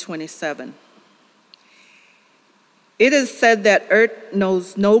 14:27. It is said that earth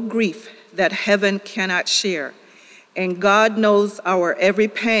knows no grief that heaven cannot share, and God knows our every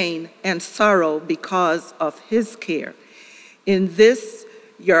pain and sorrow because of his care. In this,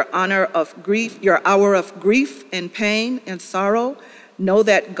 your hour of grief and pain and sorrow, know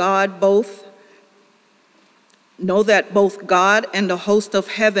that God Know that both God and the host of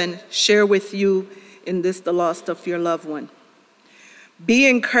heaven share with you in this, the loss of your loved one. Be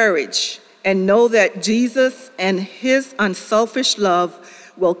encouraged and know that Jesus and his unselfish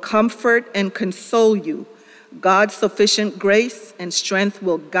love will comfort and console you. God's sufficient grace and strength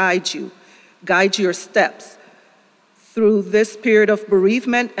will guide your steps through this period of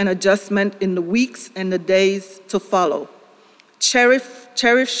bereavement and adjustment in the weeks and the days to follow.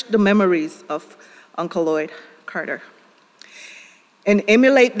 Cherish the memories of Uncle Lloyd Carter and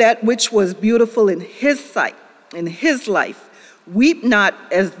emulate that which was beautiful in his sight, in his life. Weep not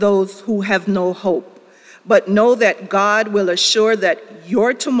as those who have no hope, but know that God will assure that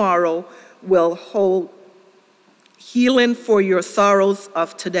your tomorrow will hold healing for your sorrows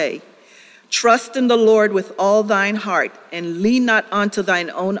of today. Trust in the Lord with all thine heart, and lean not unto thine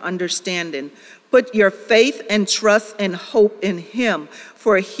own understanding. Put your faith and trust and hope in him,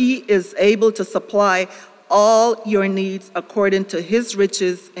 for he is able to supply all your needs according to his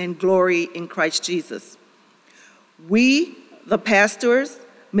riches and glory in Christ Jesus. We, the pastors,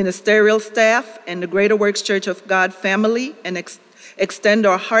 ministerial staff, and the Greater Works Church of God family, and extend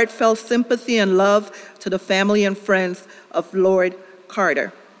our heartfelt sympathy and love to the family and friends of Lloyd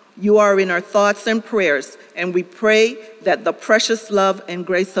Carter. You are in our thoughts and prayers, and we pray that the precious love and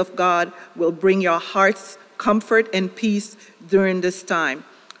grace of God will bring your hearts comfort and peace during this time.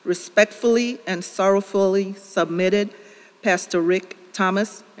 Respectfully and sorrowfully submitted, Pastor Rick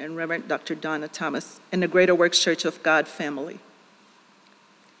Thomas and Reverend Dr. Donna Thomas, and the Greater Works Church of God family.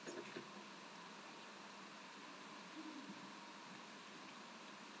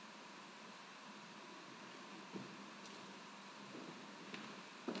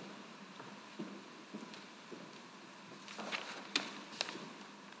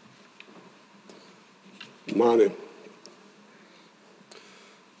 Good morning.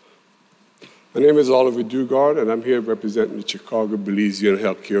 My name is Oliver Dugard, and I'm here representing the Chicago Belizean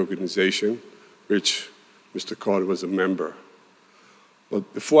Healthcare Organization, which Mr. Carter was a member.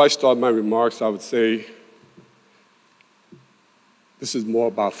 But before I start my remarks, I would say this is more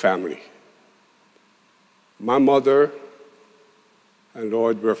about family. My mother and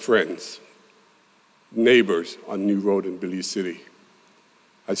Lloyd were friends, neighbors on New Road in Belize City.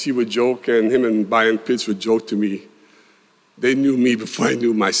 As he would joke, and him and Brian Pitts would joke to me, they knew me before I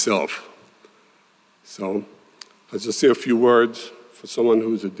knew myself. So I'll just say a few words for someone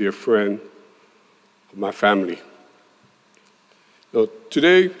who's a dear friend of my family.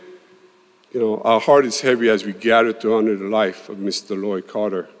 Today, our heart is heavy as we gather to honor the life of Mr. Lloyd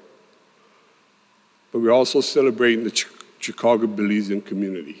Carter. But we're also celebrating the Chicago Belizean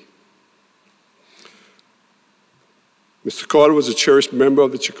community. Mr. Carter was a cherished member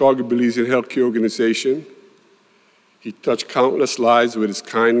of the Chicago Belizean Healthcare Organization. He touched countless lives with his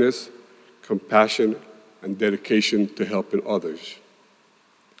kindness, compassion, and dedication to helping others.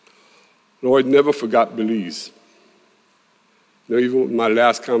 Lloyd never forgot Belize. Even with my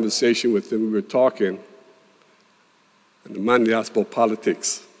last conversation with him, we were talking, and the man asked about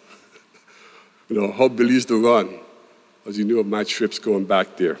politics. How Belize to run, as he knew of my trips going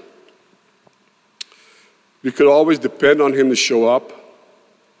back there. We could always depend on him to show up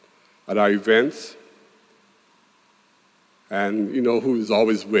at our events. And you know who he's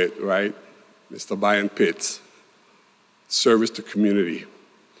always with, right? Mr. Brian Pitts, service to community.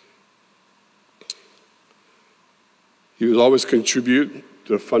 He would always contribute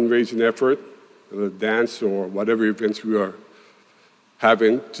to the fundraising effort, the dance or whatever events we are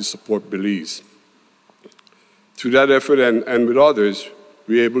having to support Belize. Through that effort and with others,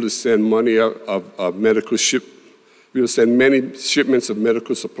 we were able to send money of medical we will send many shipments of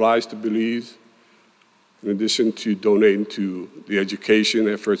medical supplies to Belize, in addition to donating to the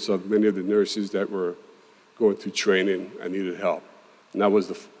education efforts of many of the nurses that were going through training and needed help. And that was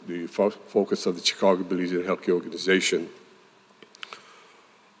the focus of the Chicago Belizean Healthcare Organization.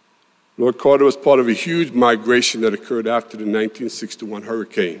 Lloyd Carter was part of a huge migration that occurred after the 1961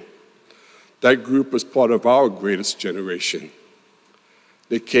 hurricane. That group was part of our greatest generation.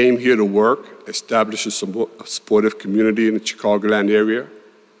 They came here to work, establish a supportive community in the Chicagoland area,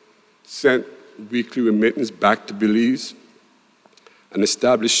 sent weekly remittance back to Belize, and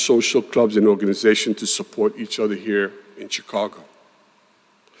established social clubs and organizations to support each other here in Chicago.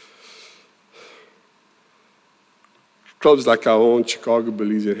 Clubs like our own Chicago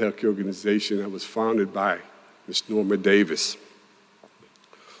Belizean Healthcare Organization that was founded by Ms. Norma Davis,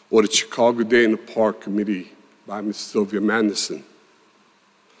 or the Chicago Day in the Park Committee by Ms. Sylvia Manderson.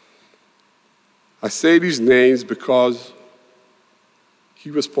 I say these names because he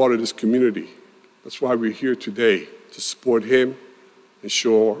was part of this community. That's why we're here today, to support him and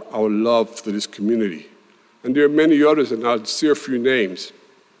show our love for this community, And there are many others, and I'll say a few names.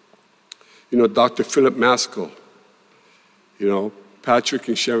 You know, Dr. Philip Maskell, you know, Patrick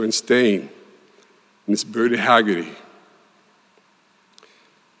and Sharon Stain, Miss Bertie Haggerty,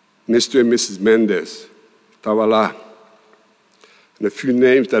 Mr. and Mrs. Mendez, Tawala, and a few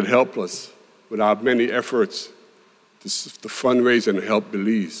names that help us with our many efforts to fundraise and help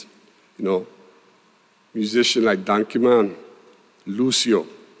Belize. You know, musicians like Don Kiman, Lucio,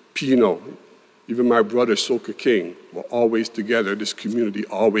 Pino, even my brother Soka King were always together. This community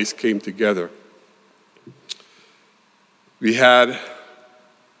always came together. We had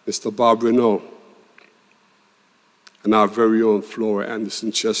Mr. Bob Renault and our very own Flora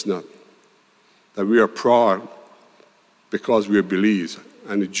Anderson Chestnut, that we are proud because we are Belize,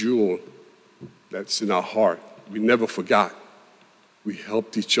 and a jewel that's in our heart. We never forgot. We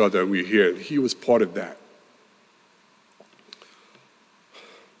helped each other, and we're here, and he was part of that.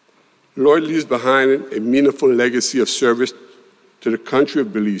 Lloyd leaves behind a meaningful legacy of service to the country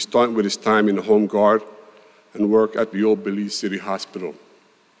of Belize, starting with his time in the Home Guard and work at the old Belize City Hospital.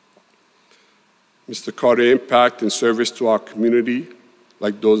 Mr. Carter's impact and service to our community,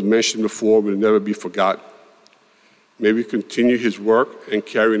 like those mentioned before, will never be forgotten. May we continue his work and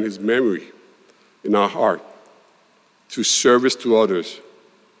carrying his memory in our heart through service to others,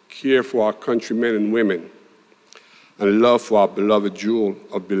 care for our countrymen and women, and love for our beloved jewel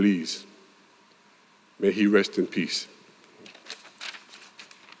of Belize. May he rest in peace.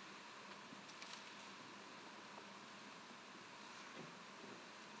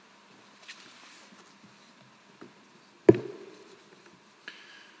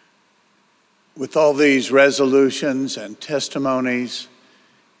 With all these resolutions and testimonies,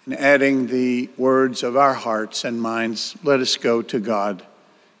 and adding the words of our hearts and minds, let us go to God, the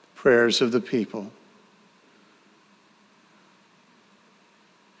prayers of the people.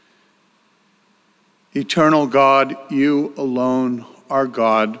 Eternal God, you alone are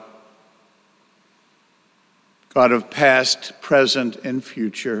God, God of past, present, and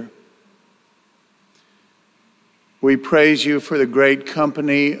future. We praise you for the great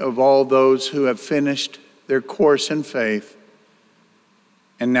company of all those who have finished their course in faith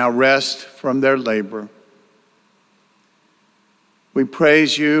and now rest from their labor. We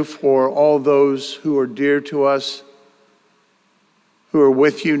praise you for all those who are dear to us, who are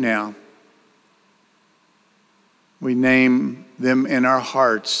with you now. We name them in our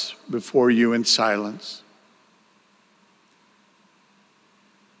hearts before you in silence.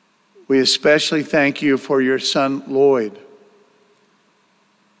 We especially thank you for your son, Lloyd,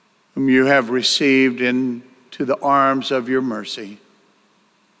 whom you have received into the arms of your mercy.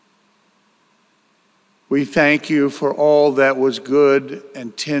 We thank you for all that was good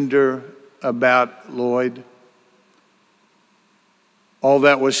and tender about Lloyd, all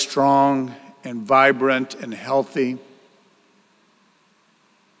that was strong and vibrant and healthy,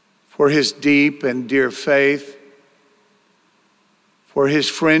 for his deep and dear faith, for his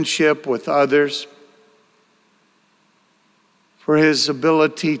friendship with others, for his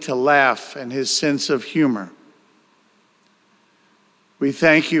ability to laugh and his sense of humor. We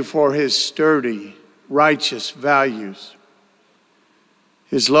thank you for his sturdy, righteous values,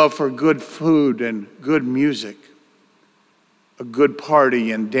 his love for good food and good music, a good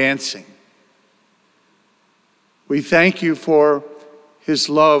party and dancing. We thank you for his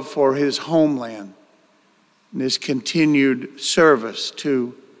love for his homeland and his continued service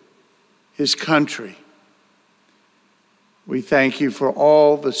to his country. We thank you for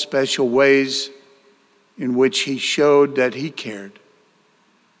all the special ways in which he showed that he cared,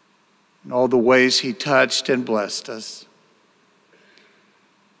 and all the ways he touched and blessed us.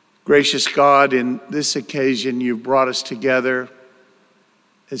 Gracious God, in this occasion, you've brought us together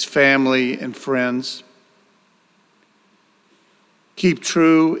as family and friends. Keep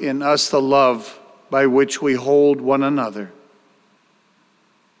true in us the love by which we hold one another.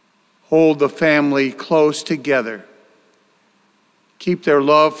 Hold the family close together. Keep their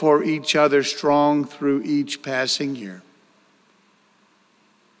love for each other strong through each passing year.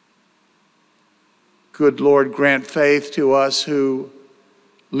 Good Lord, grant faith to us who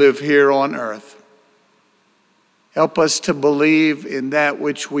live here on earth. Help us to believe in that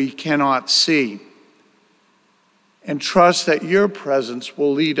which we cannot see, and trust that your presence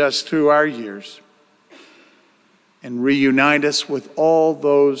will lead us through our years and reunite us with all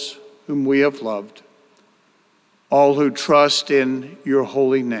those whom we have loved, all who trust in your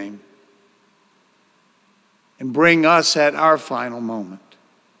holy name, and bring us at our final moment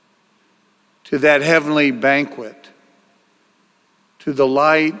to that heavenly banquet, to the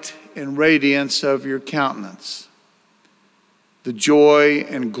light and radiance of your countenance, the joy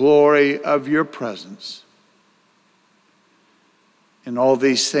and glory of your presence, In all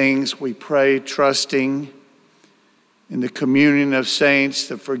these things we pray, trusting in the communion of saints,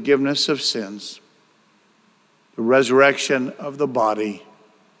 the forgiveness of sins, the resurrection of the body,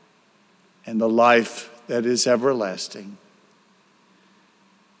 and the life that is everlasting.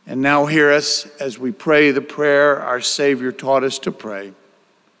 And now hear us as we pray the prayer our Savior taught us to pray.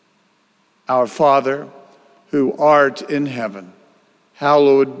 Our Father, who art in heaven,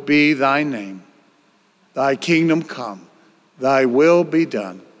 hallowed be thy name. Thy kingdom come, thy will be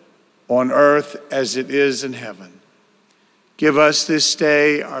done, on earth as it is in heaven. Give us this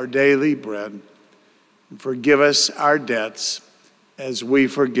day our daily bread, and forgive us our debts as we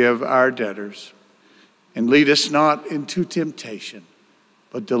forgive our debtors. And lead us not into temptation,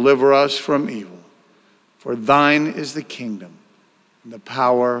 but deliver us from evil. For thine is the kingdom, and the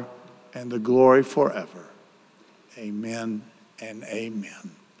power, and the glory forever. Amen and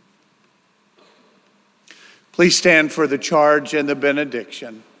amen. Please stand for the charge and the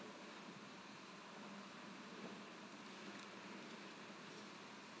benediction.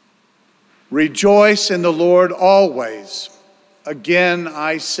 Rejoice in the Lord always. Again,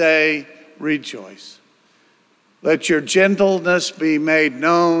 I say, rejoice. Let your gentleness be made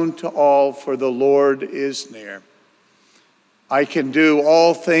known to all, for the Lord is near. I can do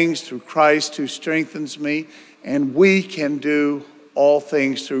all things through Christ who strengthens me, and we can do all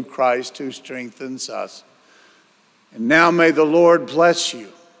things through Christ who strengthens us. And now may the Lord bless you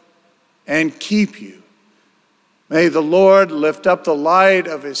and keep you. May the Lord lift up the light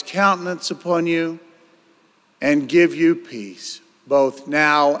of his countenance upon you and give you peace, both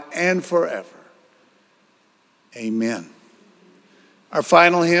now and forever. Amen. Our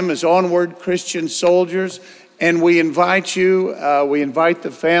final hymn is Onward, Christian Soldiers, and we invite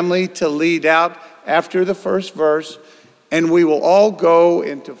the family to lead out after the first verse, and we will all go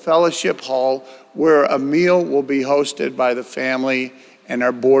into Fellowship Hall where a meal will be hosted by the family and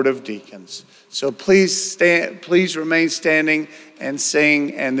our Board of Deacons. So please remain standing and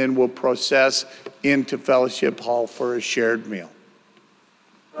sing, and then we'll process into Fellowship Hall for a shared meal.